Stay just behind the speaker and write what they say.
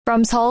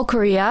From Seoul,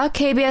 Korea,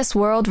 KBS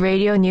World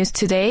Radio News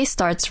Today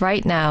starts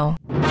right now.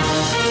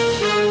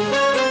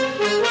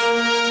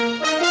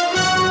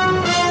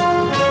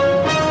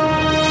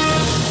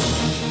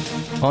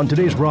 On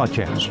today's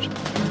broadcast,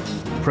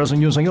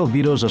 President Yoon Suk-yeol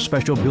vetoes a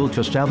special bill to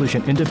establish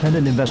an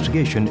independent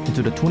investigation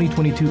into the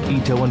 2022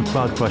 Itaewon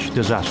crowd crush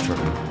disaster.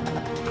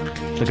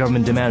 The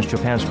government demands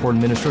Japan's foreign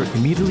minister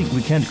immediately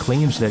recant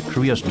claims that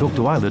Korea's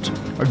Dokdo Islets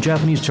are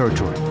Japanese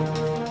territory.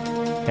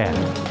 And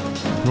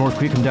North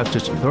Korea conducts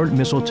its third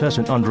missile test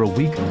in under a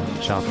week.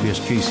 South Korea's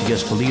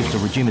JCS believes the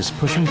regime is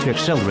pushing to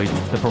accelerate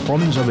the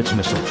performance of its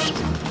missiles.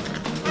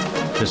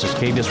 This is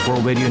KBS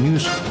World Radio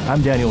News.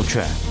 I'm Daniel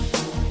Chan.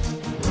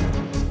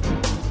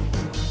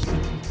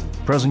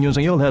 President Yoon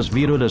Suk-yeol has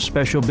vetoed a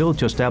special bill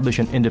to establish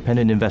an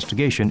independent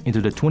investigation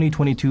into the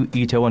 2022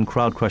 Itaewon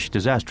crowd crush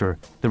disaster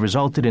that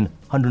resulted in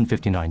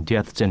 159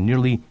 deaths and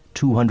nearly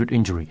 200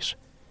 injuries.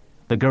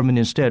 The government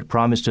instead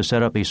promised to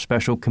set up a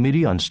special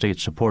committee on state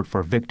support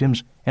for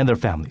victims and their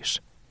families.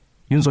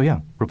 Yoon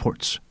So-young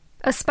reports.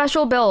 A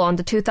special bill on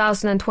the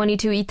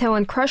 2022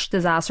 Itaewon crush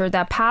disaster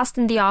that passed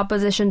in the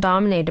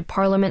opposition-dominated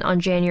parliament on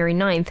January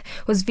 9th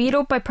was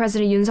vetoed by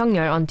President Yoon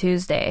Suk-yeol on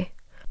Tuesday.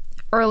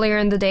 Earlier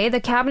in the day,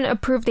 the cabinet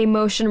approved a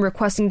motion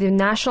requesting the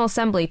National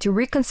Assembly to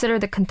reconsider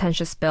the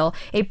contentious bill,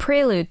 a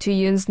prelude to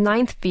Yoon's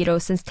ninth veto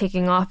since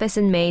taking office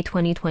in May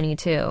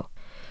 2022.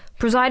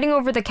 Presiding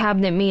over the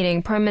cabinet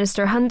meeting, Prime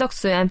Minister Han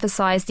Duck-soo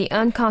emphasized the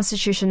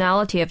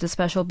unconstitutionality of the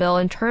special bill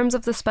in terms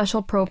of the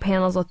special probe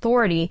panel's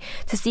authority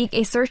to seek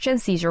a search and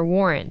seizure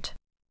warrant.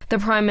 The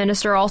Prime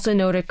Minister also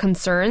noted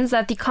concerns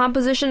that the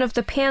composition of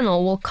the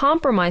panel will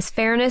compromise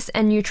fairness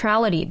and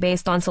neutrality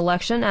based on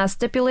selection as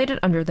stipulated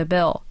under the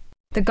bill.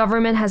 The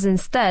government has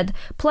instead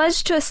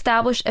pledged to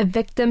establish a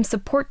victim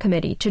support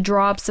committee to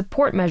draw up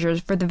support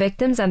measures for the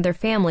victims and their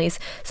families,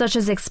 such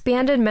as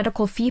expanded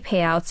medical fee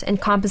payouts and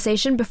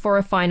compensation before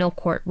a final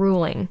court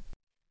ruling.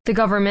 The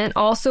government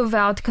also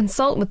vowed to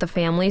consult with the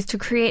families to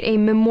create a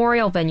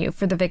memorial venue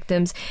for the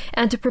victims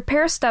and to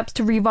prepare steps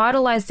to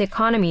revitalize the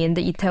economy in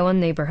the Itaewon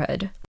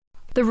neighborhood.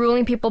 The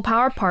ruling People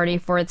Power Party,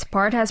 for its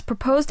part, has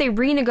proposed a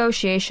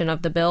renegotiation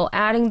of the bill,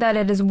 adding that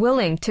it is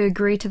willing to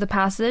agree to the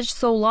passage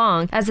so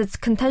long as its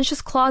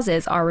contentious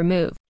clauses are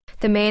removed.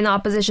 The main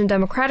opposition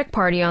Democratic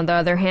Party, on the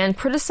other hand,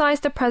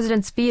 criticized the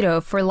president's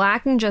veto for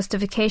lacking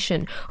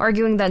justification,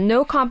 arguing that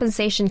no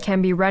compensation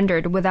can be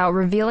rendered without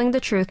revealing the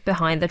truth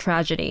behind the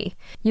tragedy.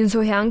 Yoon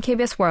So-young,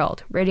 KBS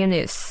World Radio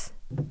News.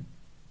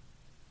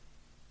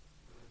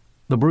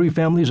 The bereaved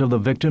families of the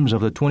victims of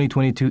the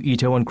 2022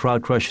 Itaewon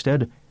crowd crush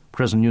said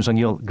President Yoon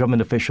Suk-yeol,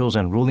 government officials,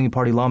 and ruling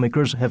party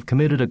lawmakers have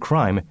committed a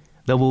crime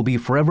that will be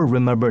forever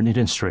remembered in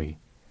history.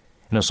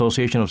 An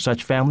association of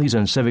such families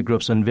and civic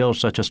groups unveiled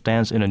such a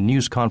stance in a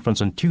news conference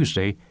on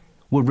Tuesday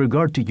with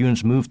regard to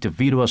Yoon's move to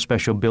veto a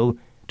special bill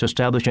to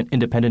establish an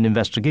independent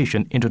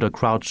investigation into the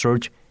crowd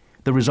surge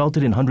that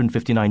resulted in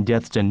 159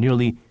 deaths and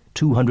nearly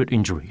 200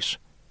 injuries.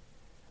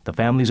 The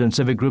families and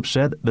civic groups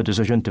said the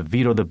decision to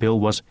veto the bill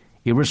was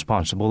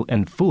irresponsible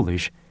and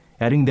foolish,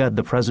 adding that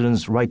the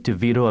president's right to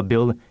veto a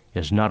bill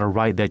is not a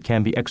right that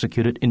can be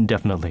executed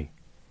indefinitely.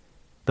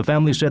 The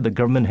family said the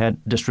government had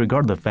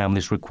disregarded the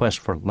family's request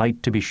for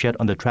light to be shed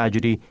on the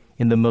tragedy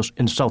in the most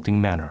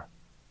insulting manner.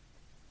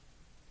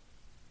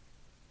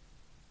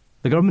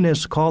 The government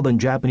has called on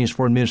Japanese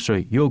Foreign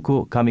Minister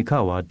Yoko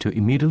Kamikawa to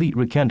immediately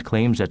recant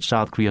claims that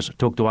South Korea's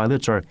Dokdo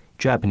Islets are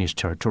Japanese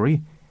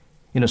territory.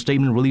 In a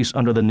statement released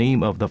under the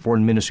name of the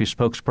Foreign Ministry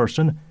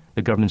spokesperson,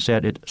 the government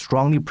said it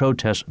strongly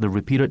protests the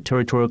repeated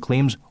territorial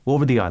claims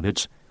over the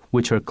islets,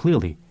 which are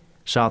clearly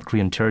South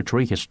Korean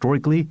territory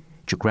historically,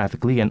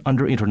 geographically, and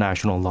under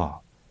international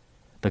law.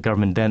 The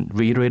government then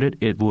reiterated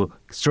it will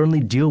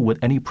certainly deal with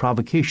any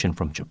provocation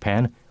from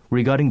Japan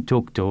regarding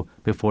Dokdo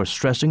before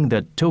stressing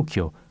that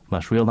Tokyo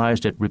must realize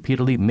that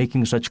repeatedly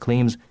making such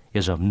claims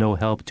is of no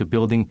help to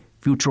building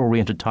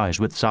future-oriented ties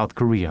with South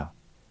Korea.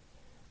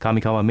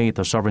 Kamikawa made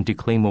the sovereignty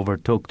claim over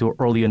Dokdo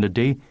early in the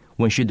day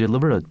when she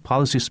delivered a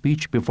policy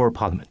speech before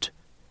Parliament.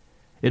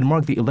 It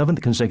marked the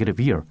 11th consecutive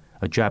year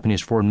a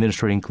Japanese foreign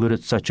minister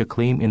included such a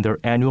claim in their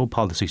annual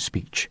policy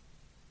speech.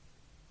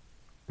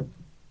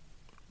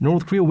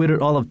 North Korea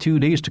waited all of 2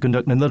 days to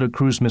conduct another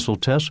cruise missile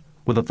test,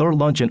 with a third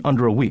launch in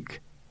under a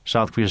week.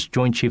 South Korea's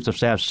Joint Chiefs of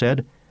Staff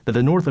said that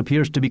the North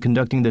appears to be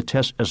conducting the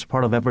test as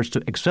part of efforts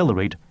to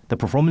accelerate the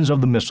performance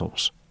of the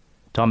missiles.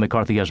 Tom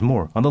McCarthy has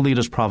more on the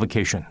latest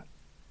provocation.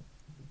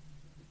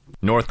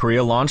 North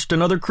Korea launched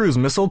another cruise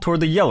missile toward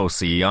the Yellow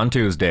Sea on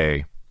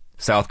Tuesday.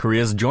 South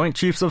Korea's Joint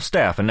Chiefs of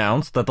Staff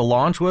announced that the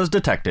launch was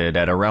detected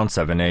at around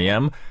 7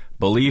 a.m.,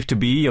 believed to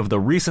be of the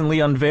recently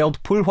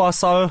unveiled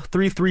Pulhwasal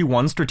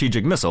 331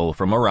 strategic missile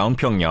from around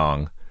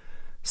Pyongyang.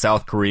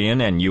 South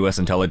Korean and U.S.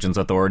 intelligence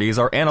authorities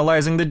are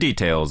analyzing the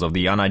details of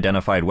the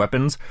unidentified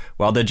weapons,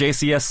 while the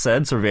JCS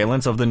said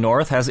surveillance of the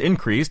North has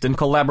increased in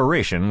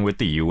collaboration with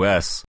the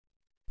U.S.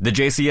 The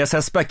JCS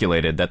has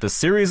speculated that the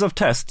series of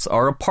tests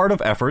are a part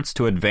of efforts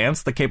to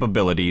advance the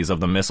capabilities of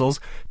the missiles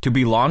to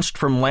be launched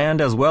from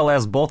land as well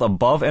as both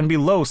above and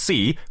below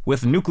sea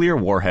with nuclear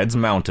warheads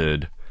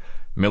mounted.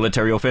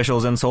 Military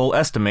officials in Seoul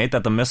estimate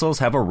that the missiles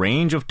have a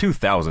range of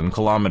 2,000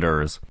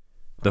 kilometers.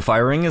 The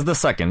firing is the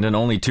second in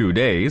only 2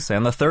 days,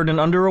 and the third in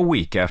under a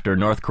week after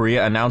North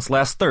Korea announced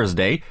last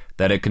Thursday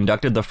that it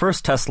conducted the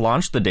first test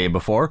launch the day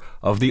before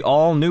of the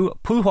all-new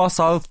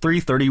Puhwasal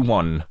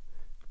 331.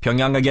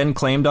 Pyongyang again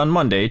claimed on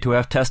Monday to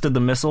have tested the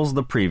missiles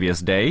the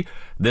previous day,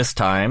 this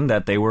time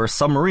that they were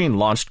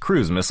submarine-launched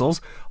cruise missiles,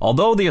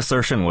 although the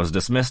assertion was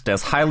dismissed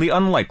as highly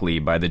unlikely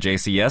by the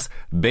JCS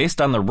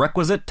based on the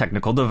requisite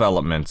technical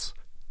developments.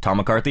 Tom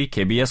McCarthy,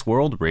 KBS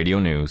World Radio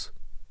News.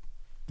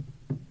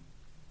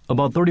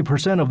 About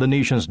 30% of the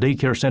nation's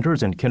daycare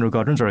centers and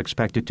kindergartens are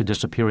expected to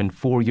disappear in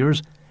 4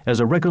 years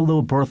as a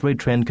record-low birth rate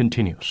trend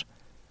continues.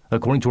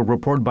 According to a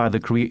report by the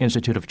Korea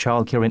Institute of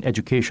Child Care and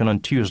Education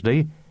on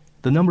Tuesday,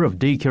 the number of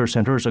daycare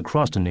centers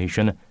across the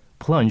nation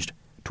plunged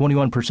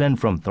 21%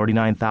 from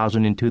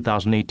 39,000 in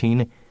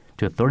 2018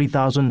 to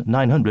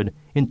 30,900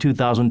 in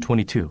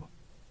 2022.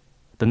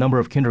 The number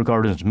of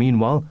kindergartens,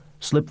 meanwhile,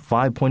 slipped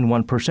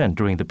 5.1%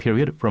 during the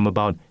period from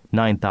about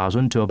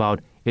 9,000 to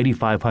about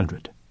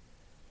 8,500.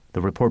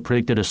 The report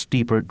predicted a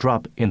steeper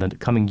drop in the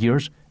coming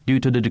years due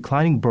to the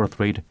declining birth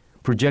rate,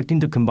 projecting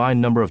the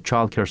combined number of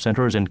childcare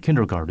centers and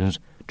kindergartens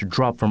to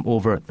drop from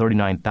over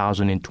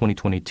 39,000 in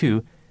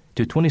 2022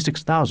 to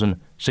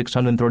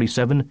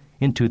 26,637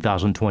 in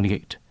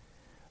 2028.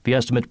 The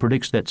estimate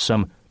predicts that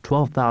some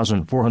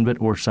 12,400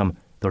 or some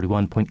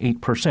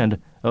 31.8%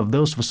 of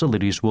those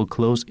facilities will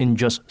close in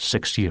just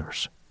 6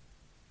 years.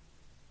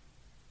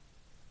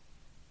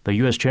 The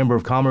U.S. Chamber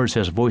of Commerce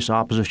has voiced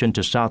opposition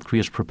to South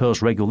Korea's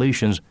proposed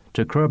regulations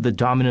to curb the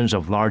dominance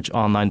of large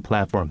online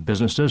platform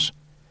businesses.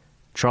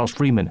 Charles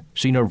Freeman,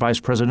 Senior Vice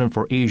President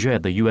for Asia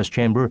at the U.S.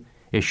 Chamber,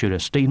 issued a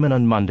statement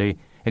on Monday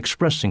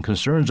expressing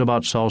concerns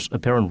about Seoul's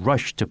apparent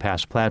rush to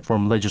pass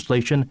platform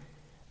legislation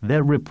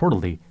that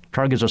reportedly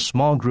targets a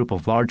small group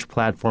of large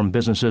platform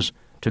businesses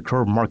to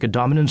curb market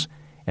dominance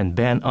and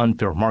ban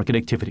unfair market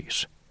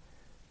activities.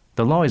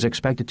 The law is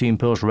expected to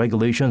impose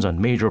regulations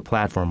on major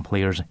platform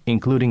players,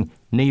 including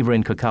Naver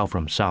and Kakao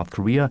from South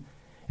Korea,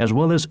 as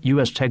well as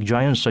U.S. tech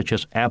giants such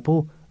as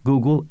Apple,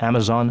 Google,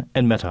 Amazon,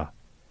 and Meta.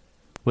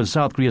 With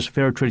South Korea's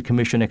Fair Trade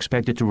Commission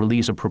expected to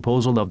release a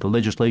proposal of the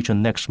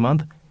legislation next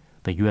month,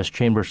 the U.S.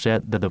 Chamber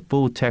said that the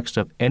full text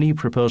of any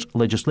proposed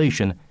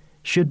legislation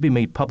should be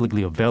made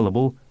publicly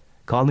available,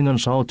 calling on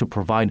Seoul to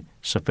provide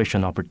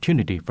sufficient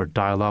opportunity for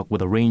dialogue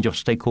with a range of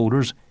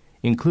stakeholders,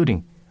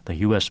 including the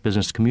U.S.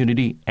 business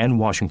community and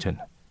Washington.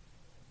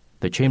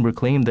 The Chamber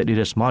claimed that it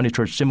has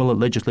monitored similar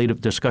legislative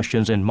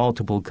discussions in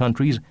multiple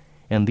countries,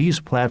 and these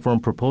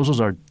platform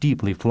proposals are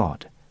deeply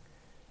flawed.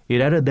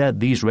 It added that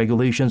these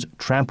regulations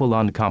trample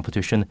on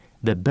competition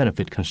that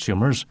benefit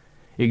consumers,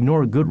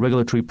 ignore good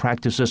regulatory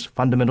practices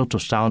fundamental to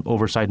sound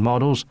oversight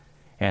models,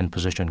 and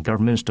position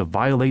governments to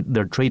violate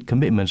their trade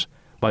commitments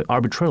by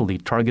arbitrarily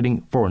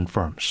targeting foreign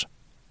firms.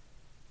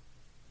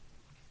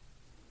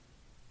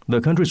 The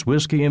country's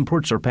whiskey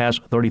imports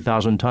surpassed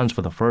 30,000 tons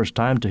for the first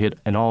time to hit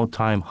an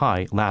all-time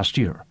high last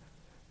year.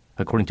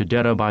 According to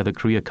data by the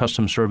Korea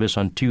Customs Service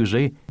on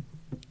Tuesday,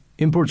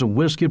 imports of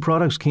whiskey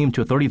products came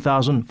to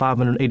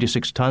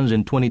 30,586 tons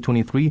in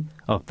 2023,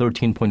 up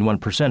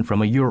 13.1%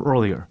 from a year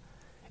earlier.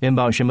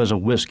 Inbound shipments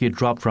of whiskey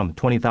dropped from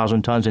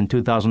 20,000 tons in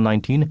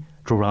 2019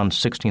 to around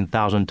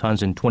 16,000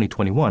 tons in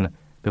 2021,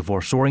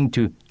 before soaring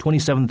to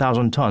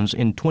 27,000 tons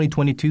in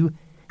 2022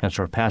 and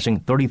surpassing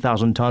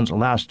 30,000 tons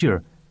last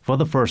year for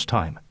the first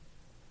time.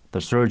 The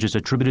surge is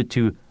attributed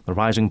to the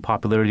rising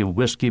popularity of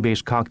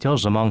whiskey-based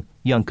cocktails among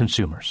young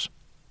consumers.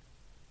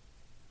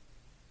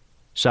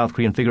 South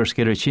Korean figure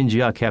skater Shin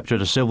Ji-ah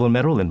captured a silver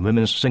medal in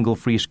women's single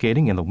free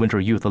skating in the Winter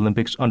Youth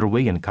Olympics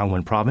underway in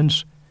Gangwon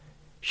Province.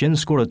 Shin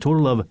scored a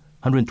total of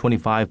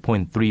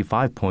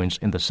 125.35 points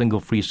in the single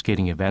free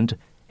skating event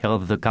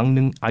held at the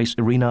Gangneung Ice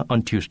Arena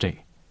on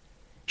Tuesday.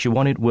 She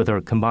won it with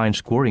her combined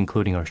score,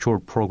 including her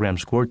short program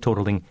score,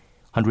 totaling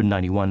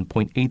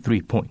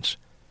 191.83 points.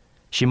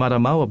 Shimada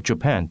Mao of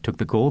Japan took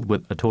the gold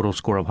with a total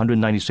score of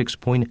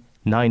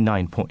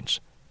 196.99 points.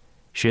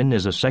 Shin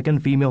is the second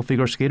female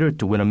figure skater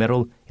to win a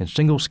medal in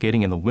single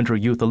skating in the Winter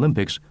Youth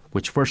Olympics,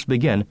 which first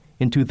began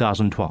in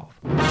 2012.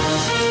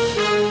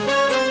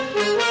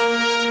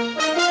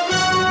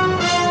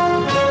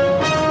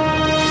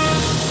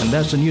 And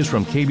that's the news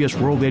from KBS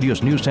World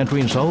Radio's News Center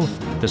in Seoul.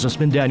 This has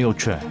been Daniel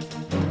Choi.